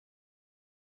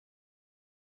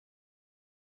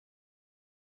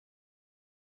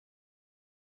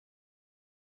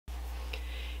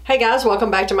Hey guys,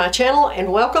 welcome back to my channel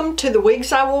and welcome to the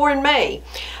wigs I wore in May.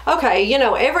 Okay, you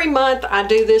know, every month I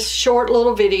do this short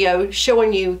little video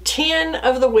showing you 10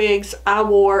 of the wigs I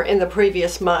wore in the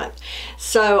previous month.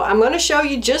 So I'm going to show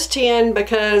you just 10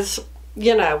 because,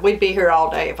 you know, we'd be here all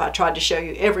day if I tried to show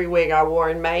you every wig I wore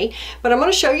in May. But I'm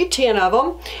going to show you 10 of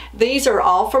them. These are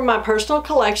all from my personal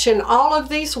collection. All of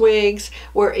these wigs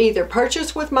were either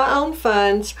purchased with my own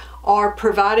funds or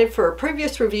provided for a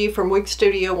previous review from Wig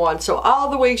Studio One. So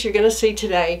all the wigs you're going to see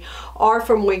today are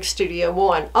from Wig Studio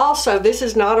One. Also, this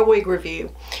is not a wig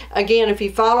review. Again, if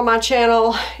you follow my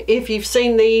channel, if you've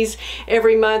seen these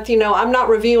every month, you know I'm not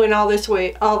reviewing all these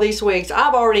wigs.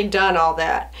 I've already done all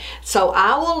that. So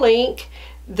I will link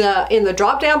in the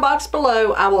drop down box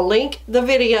below. I will link the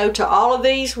video to all of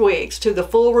these wigs, to the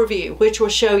full review, which will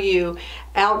show you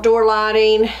outdoor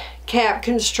lighting, cap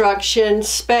construction,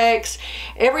 specs,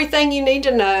 everything you need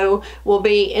to know will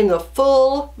be in the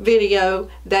full video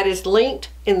that is linked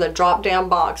in the drop down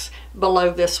box below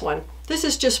this one. This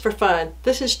is just for fun.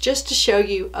 This is just to show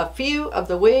you a few of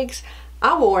the wigs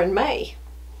I wore in May.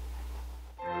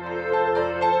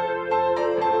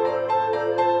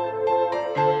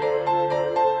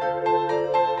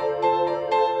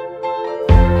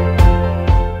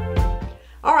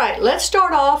 Alright, let's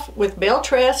start off with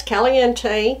BelleTress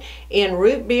Caliente in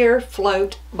Root Beer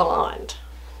Float Blonde.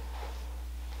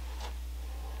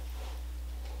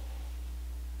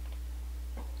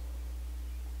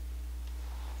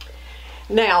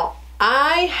 Now,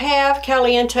 I have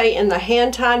Caliente in the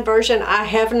hand-tied version. I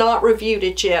have not reviewed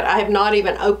it yet. I have not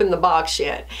even opened the box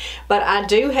yet. But I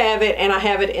do have it, and I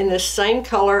have it in the same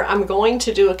color. I'm going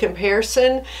to do a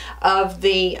comparison of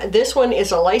this one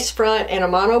is a lace front and a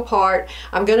mono part.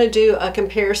 I'm going to do a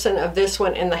comparison of this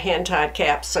one in the hand-tied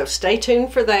cap. So stay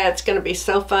tuned for that. It's going to be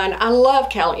so fun. I love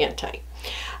Caliente.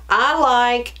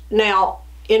 Now,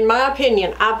 in my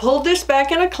opinion, I pulled this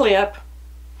back in a clip.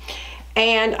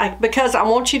 And because I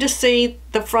want you to see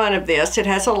the front of this, it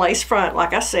has a lace front,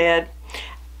 like I said.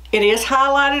 It is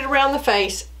highlighted around the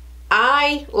face.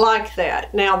 I like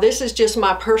that. Now, this is just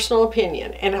my personal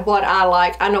opinion and what I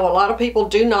like. I know a lot of people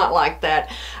do not like that.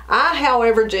 I,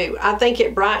 however, do. I think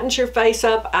it brightens your face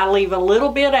up. I leave a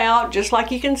little bit out, just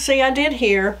like you can see I did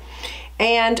here.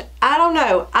 And I don't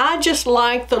know, I just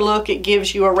like the look it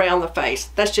gives you around the face.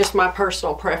 That's just my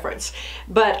personal preference.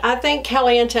 But I think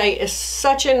Caliente is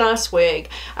such a nice wig.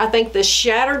 I think the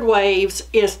shattered waves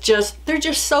they're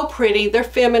just so pretty. They're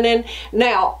feminine.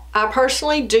 Now, I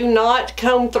personally do not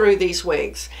comb through these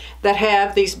wigs that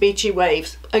have these beachy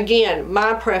waves. Again,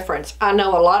 my preference. I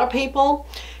know a lot of people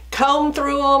comb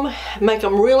through them, make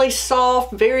them really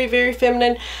soft, very, very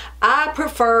feminine. I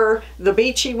prefer the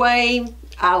beachy wave.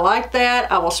 I like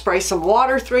that. I will spray some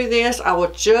water through this. I will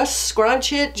just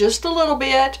scrunch it just a little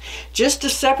bit just to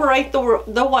separate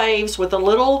the waves with a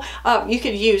little, you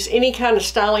could use any kind of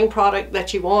styling product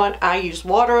that you want. I use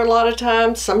water a lot of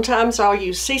times. Sometimes I'll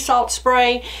use sea salt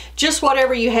spray, just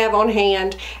whatever you have on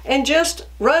hand, and just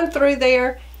run through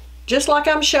there just like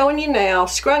I'm showing you now.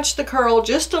 Scrunch the curl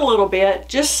just a little bit,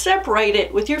 just separate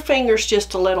it with your fingers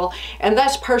just a little, and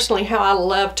that's personally how I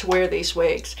love to wear these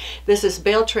wigs. This is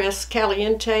BelleTress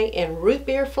Caliente in Root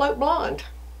Beer Float Blonde.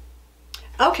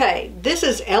 Okay, this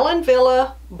is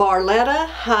Wille Barletta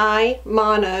Hi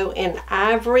Mono in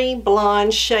Ivory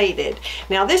Blonde Shaded.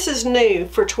 Now this is new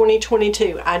for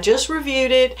 2022. I just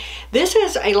reviewed it. This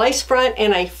is a lace front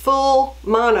and a full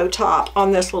mono top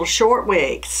on this little short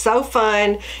wig. So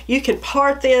fun. You can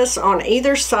part this on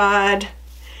either side.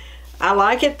 I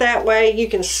like it that way. You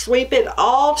can sweep it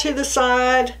all to the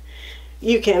side.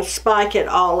 You can spike it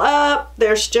all up.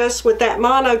 There's just, with that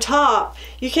mono top,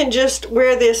 you can just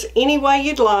wear this any way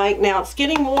you'd like. Now, it's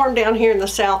getting warm down here in the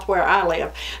south where I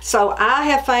live. So I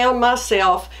have found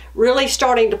myself really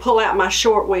starting to pull out my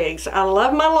short wigs. I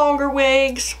love my longer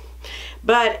wigs,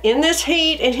 but in this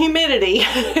heat and humidity,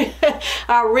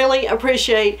 I really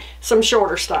appreciate some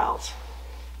shorter styles.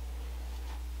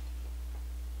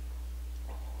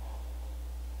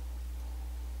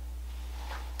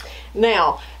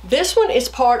 Now, this one is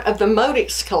part of the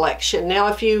Modix collection. Now,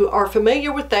 if you are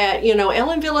familiar with that, you know,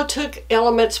 Wille took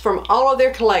elements from all of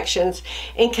their collections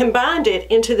and combined it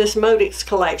into this Modix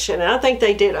collection. And I think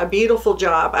they did a beautiful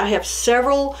job. I have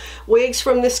several wigs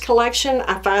from this collection.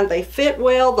 I find they fit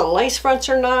well. The lace fronts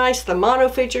are nice. The mono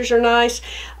features are nice.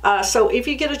 So if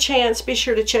you get a chance, be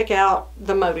sure to check out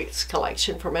the Modix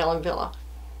collection from Wille.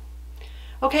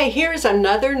 Okay, here's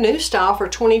another new style for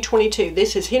 2022.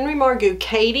 This is Henry Margu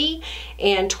Katie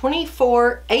and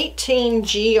 2418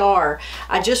 GR.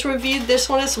 I just reviewed this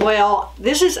one as well.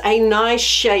 This is a nice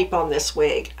shape on this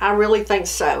wig. I really think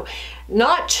so.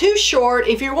 Not too short.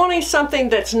 If you're wanting something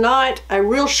that's not a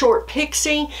real short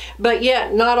pixie, but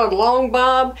yet not a long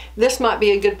bob, this might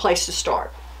be a good place to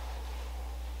start.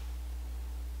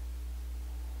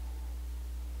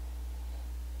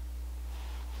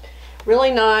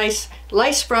 Really nice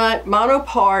lace front, mono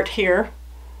part here.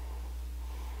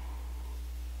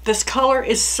 This color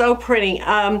is so pretty.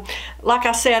 Like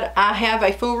I said, I have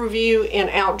a full review in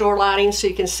outdoor lighting so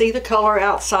you can see the color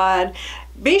outside.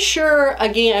 Be sure,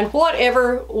 again,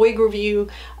 whatever wig review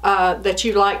that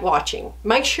you like watching,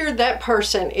 make sure that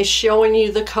person is showing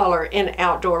you the color in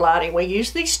outdoor lighting. We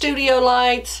use these studio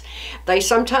lights. They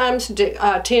sometimes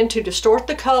tend to distort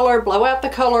the color, blow out the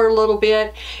color a little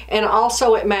bit, and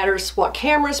also it matters what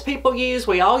cameras people use.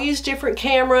 We all use different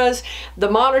cameras.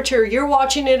 The monitor you're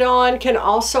watching it on can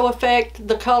also affect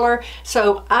the color.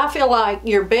 So I feel like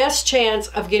your best chance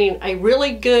of getting a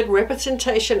really good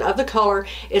representation of the color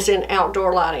is in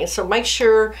outdoor lighting. So make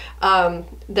sure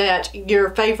that your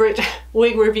favorite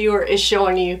wig reviewer is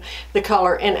showing you the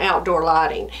color in outdoor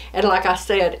lighting. And like I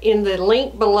said, in the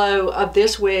link below of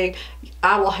this wig,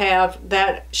 I will have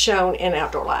that shown in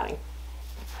outdoor lighting.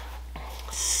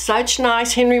 Such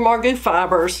nice Henry Margu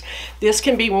fibers. This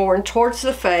can be worn towards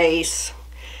the face,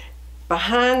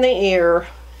 behind the ear.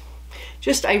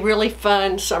 Just a really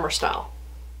fun summer style.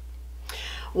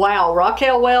 Wow,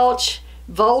 Raquel Welch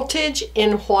Voltage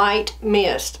in White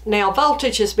Mist. Now,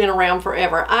 Voltage has been around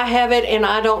forever. I have it and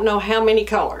I don't know how many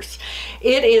colors.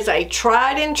 It is a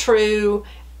tried and true,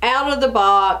 out of the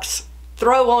box,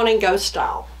 throw on and go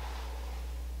style.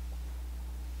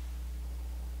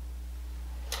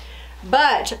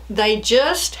 But they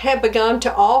just have begun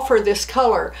to offer this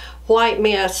color, White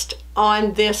Mist,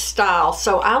 on this style.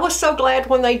 So I was so glad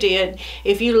when they did.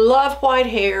 If you love white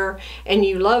hair and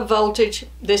you love Voltage,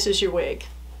 this is your wig.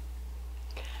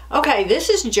 Okay, this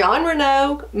is Jon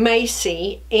Renau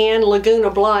Maisie in Laguna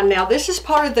Blonde. Now, this is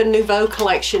part of the Nouveau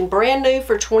collection, brand new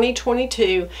for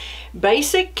 2022.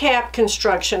 Basic cap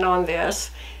construction on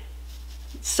this.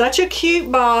 Such a cute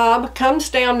bob, comes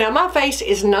down. Now, my face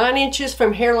is 9 inches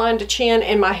from hairline to chin,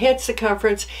 and my head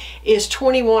circumference is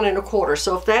 21 1/4.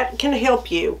 So if that can help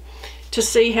you to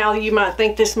see how you might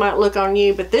think this might look on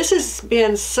you. But this has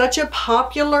been such a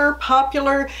popular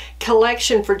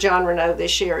collection for Jon Renau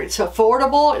this year. It's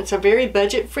affordable, it's a very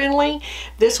budget friendly.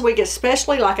 This wig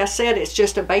especially, like I said, it's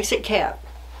just a basic cap.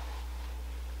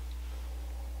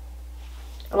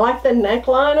 I like the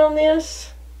neckline on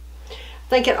this.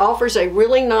 I think it offers a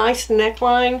really nice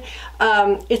neckline.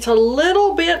 It's a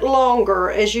little bit longer,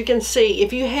 as you can see.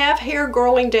 If you have hair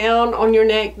growing down on your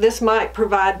neck, this might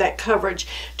provide that coverage,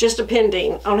 just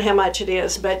depending on how much it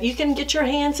is. But you can get your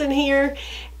hands in here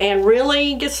and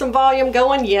really get some volume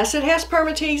going. Yes, it has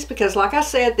permatease because, like I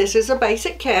said, this is a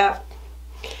basic cap,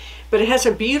 but it has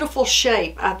a beautiful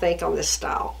shape, I think, on this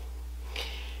style.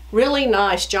 Really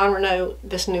nice, Jon Renau,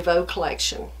 this Nouveau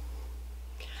collection.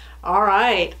 All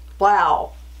right.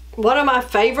 Wow, one of my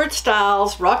favorite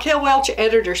styles, Raquel Welch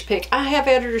Editor's Pick. I have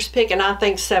Editor's Pick and I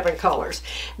think 7 colors.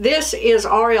 This is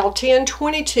RL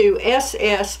 1022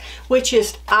 SS, which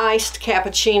is iced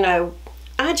cappuccino.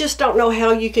 I just don't know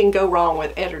how you can go wrong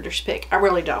with Editor's Pick. I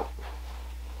really don't.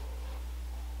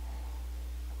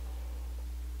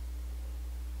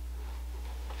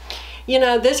 You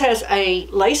know, this has a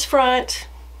lace front.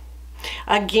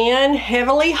 Again,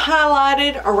 heavily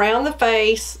highlighted around the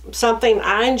face, something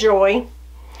I enjoy.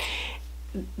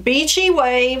 Beachy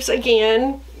waves,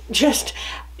 again, just,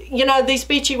 you know, these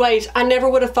beachy waves, I never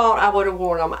would have thought I would have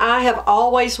worn them. I have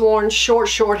always worn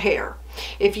short hair.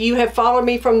 If you have followed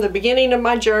me from the beginning of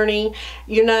my journey,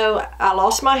 you know I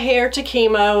lost my hair to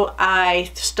chemo.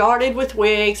 I started with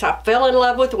wigs. I fell in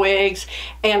love with wigs,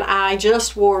 and I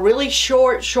just wore really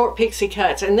short pixie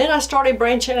cuts. And then I started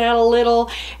branching out a little,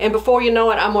 and before you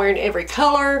know it, I'm wearing every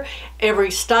color,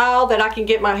 every style that I can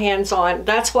get my hands on.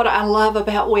 That's what I love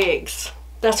about wigs.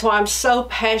 That's why I'm so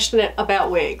passionate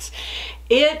about wigs.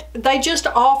 They just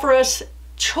offer us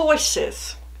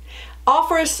choices.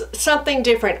 Offer us something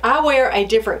different. I wear a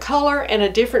different color and a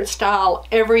different style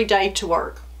every day to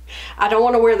work. I don't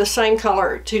want to wear the same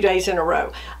color 2 days in a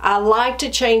row. I like to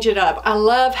change it up. I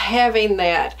love having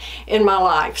that in my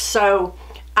life. So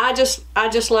I just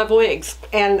love wigs,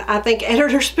 and I think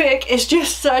Editor's Pick is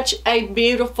just such a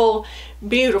beautiful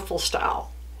style.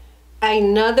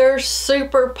 Another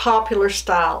super popular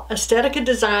style, Estetica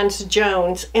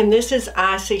Jones, and this is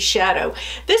Icy Shadow.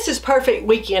 This is perfect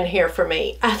weekend hair for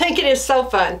me. I think it is so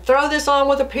fun. Throw this on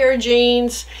with a pair of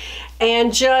jeans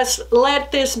and just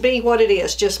let this be what it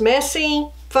is. Just messy,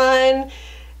 fun,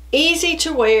 easy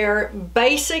to wear,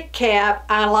 basic cap.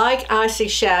 I like Icy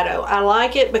Shadow. I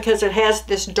like it because it has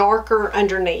this darker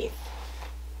underneath.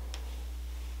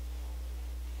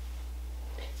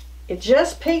 It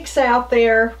just peeks out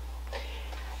there,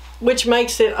 which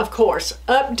makes it, of course,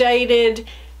 updated.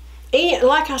 And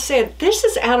like I said, this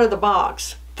is out of the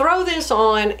box. Throw this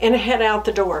on and head out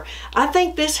the door. I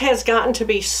think this has gotten to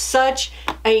be such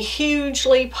a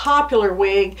hugely popular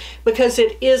wig because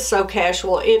it is so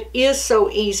casual. It is so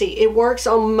easy. It works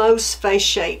on most face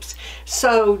shapes.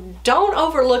 So don't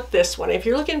overlook this one. If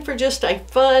you're looking for just a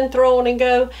fun throw on and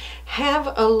go,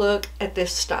 have a look at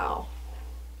this style.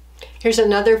 Here's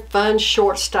another fun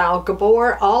short style,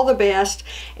 Gabor All the Best,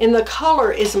 and the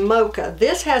color is mocha.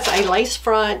 This has a lace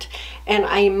front and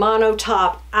a mono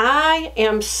top. I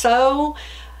am so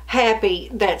happy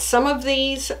that some of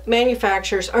these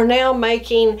manufacturers are now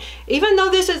making, even though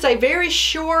this is a very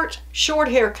short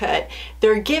haircut,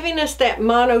 they're giving us that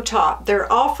mono top.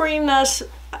 They're offering us,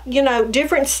 you know,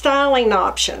 different styling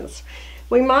options.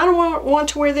 We might want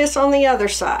to wear this on the other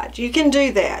side. You can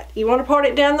do that. You want to part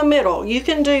it down the middle. You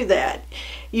can do that.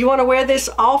 You want to wear this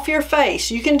off your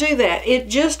face. You can do that. It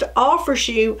just offers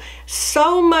you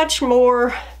so much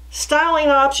more styling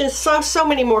options, so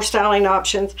many more styling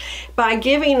options by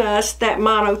giving us that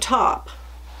mono top.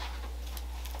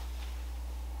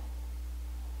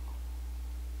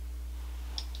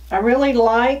 I really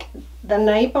like the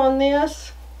nape on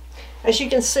this. As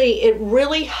you can see, it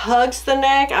really hugs the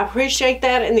neck. I appreciate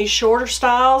that in these shorter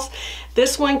styles.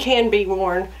 This one can be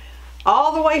worn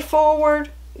all the way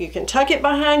forward. You can tuck it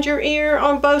behind your ear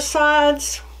on both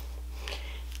sides.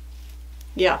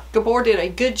 Yeah, Gabor did a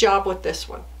good job with this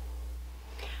one.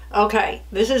 Okay,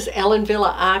 this is Wille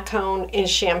Icone in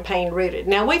Champagne Rooted.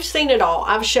 Now we've seen it all.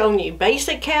 I've shown you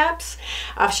basic caps,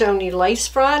 I've shown you lace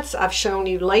fronts, I've shown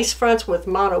you lace fronts with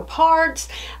mono parts,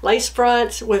 lace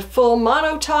fronts with full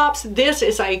mono tops. This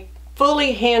is a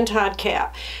fully hand-tied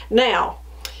cap. Now,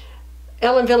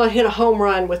 Wille hit a home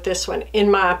run with this one,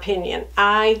 in my opinion.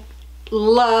 I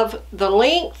love the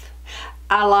length,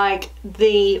 I like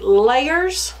the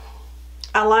layers,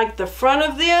 I like the front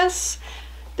of this.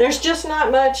 There's just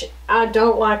not much I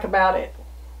don't like about it.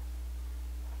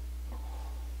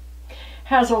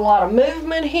 Has a lot of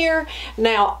movement here.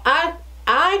 Now,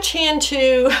 I tend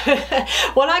to,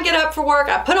 when I get up for work,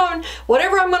 I put on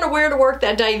whatever I'm going to wear to work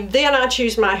that day, then I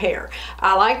choose my hair.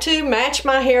 I like to match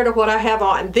my hair to what I have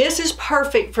on. This is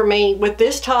perfect for me with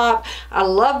this top. I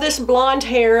love this blonde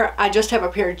hair. I just have a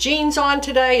pair of jeans on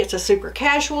today. It's a super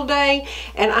casual day,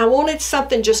 and I wanted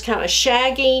something just kind of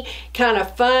shaggy, kind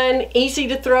of fun, easy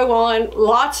to throw on,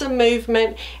 lots of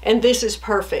movement, and this is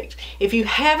perfect. If you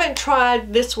haven't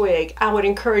tried this wig, I would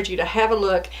encourage you to have a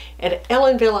look at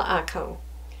Wille Icone.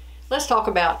 Let's talk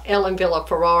about Wille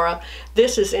Ferrara.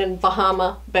 This is in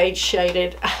Bahama Beige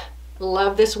shaded.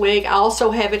 Love this wig. I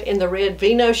also have it in the red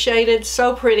Vino shaded.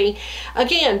 So pretty.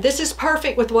 Again, this is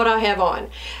perfect with what I have on.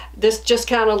 This just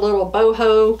kind of little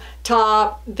boho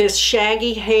top, this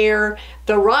shaggy hair.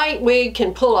 The right wig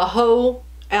can pull a whole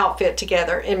outfit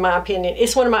together, in my opinion.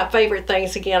 It's one of my favorite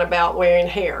things, again, about wearing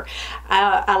hair.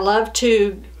 I love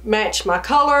to match my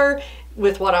color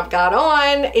with what I've got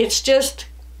on. It's just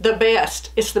the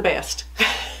best. It's the best.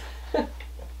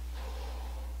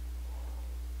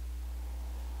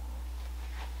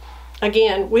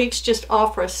 Again, wigs just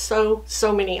offer us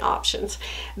so many options.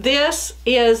 This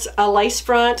is a lace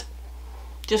front.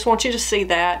 Just want you to see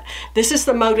that. This is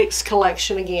the Modix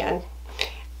collection again.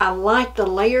 I like the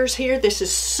layers here. This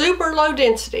is super low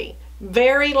density,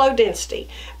 very low density,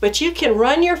 but you can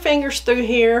run your fingers through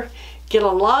here, get a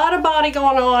lot of body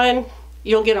going on.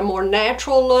 You'll get a more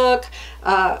natural look,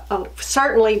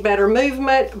 certainly better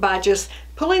movement by just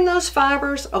pulling those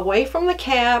fibers away from the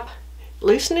cap,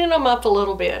 loosening them up a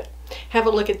little bit. Have a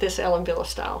look at this Wille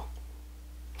style.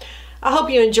 I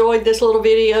hope you enjoyed this little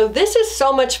video. This is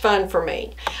so much fun for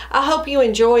me. I hope you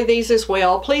enjoy these as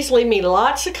well. Please leave me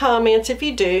lots of comments if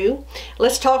you do.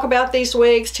 Let's talk about these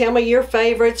wigs. Tell me your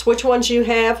favorites, which ones you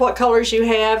have, what colors you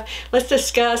have. Let's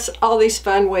discuss all these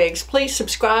fun wigs. Please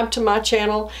subscribe to my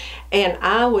channel, and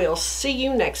I will see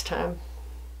you next time.